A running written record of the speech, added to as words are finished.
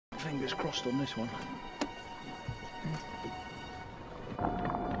Fingers crossed on this one.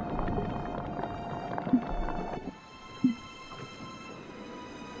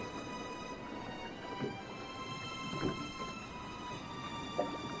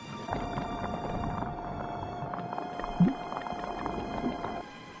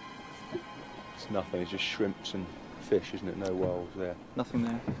 It's nothing, it's just shrimps and fish, isn't it? No whales there. Nothing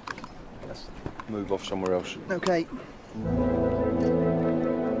there. Let's move off somewhere else. Okay.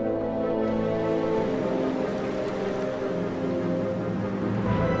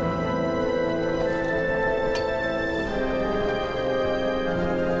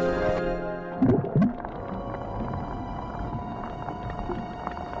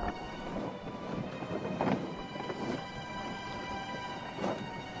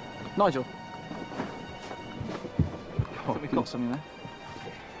 Nigel. Oh, we've got something there.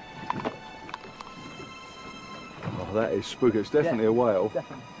 Oh, that is spooky. It's definitely a whale.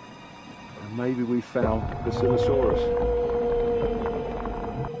 Definitely. And maybe we found Basilosaurus.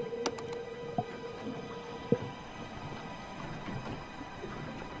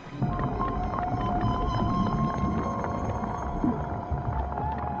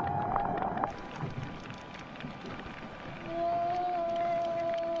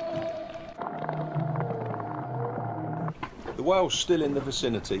 The whale's still in the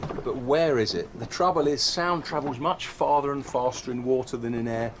vicinity, but where is it? The trouble is, sound travels much farther and faster in water than in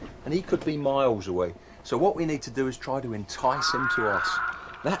air, and he could be miles away. So what we need to do is try to entice him to us.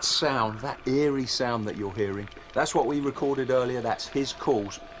 That sound, that eerie sound that you're hearing, that's what we recorded earlier, that's his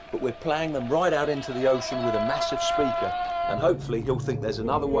calls, but we're playing them right out into the ocean with a massive speaker, and hopefully he'll think there's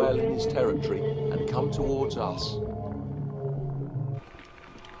another whale in his territory and come towards us.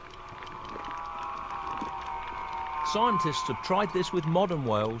 Scientists have tried this with modern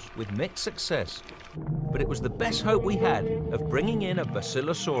whales with mixed success, but it was the best hope we had of bringing in a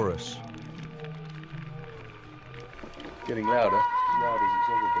Basilosaurus. Getting louder, as loud as it's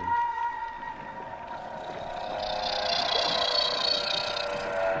ever been.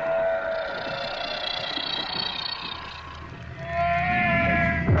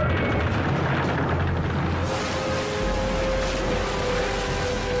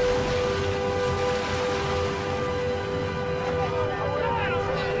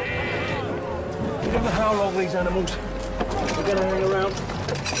 I don't know how long these animals are going to hang around.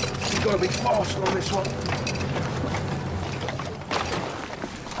 You've got to be fast on this one.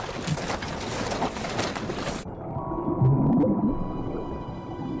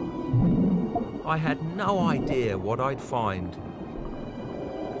 I had no idea what I'd find.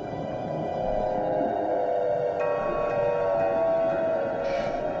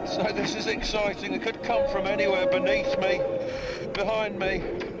 So this is exciting. It could come from anywhere beneath me, behind me.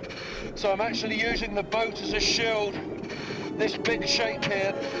 So I'm actually using the boat as a shield. This big shape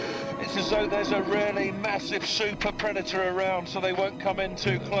here, it's as though there's a really massive super predator around, so they won't come in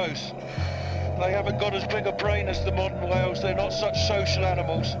too close. They haven't got as big a brain as the modern whales. They're not such social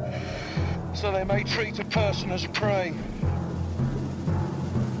animals. So they may treat a person as prey.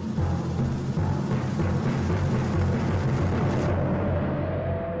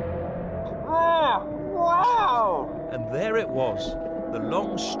 Ah, wow! And there it was, the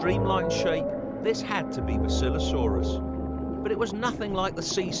long streamlined shape. This had to be Basilosaurus. But it was nothing like the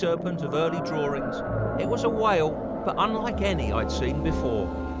sea serpent of early drawings. It was a whale, but unlike any I'd seen before.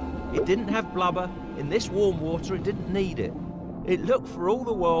 It didn't have blubber. In this warm water, it didn't need it. It looked for all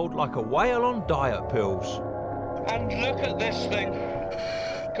the world like a whale on diet pills. And look at this thing.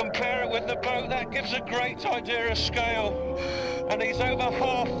 Compare it with the boat, that gives a great idea of scale. And he's over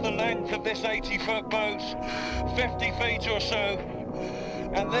half the length of this 80-foot boat, 50 feet or so.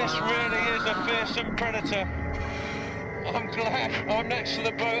 And this really is a fearsome predator. I'm glad I'm next to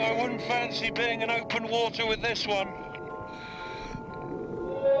the boat. I wouldn't fancy being in open water with this one.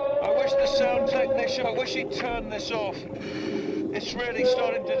 I wish the sound technician, I wish he'd turn this off. It's really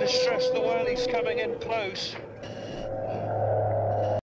starting to distress the whale. He's coming in close.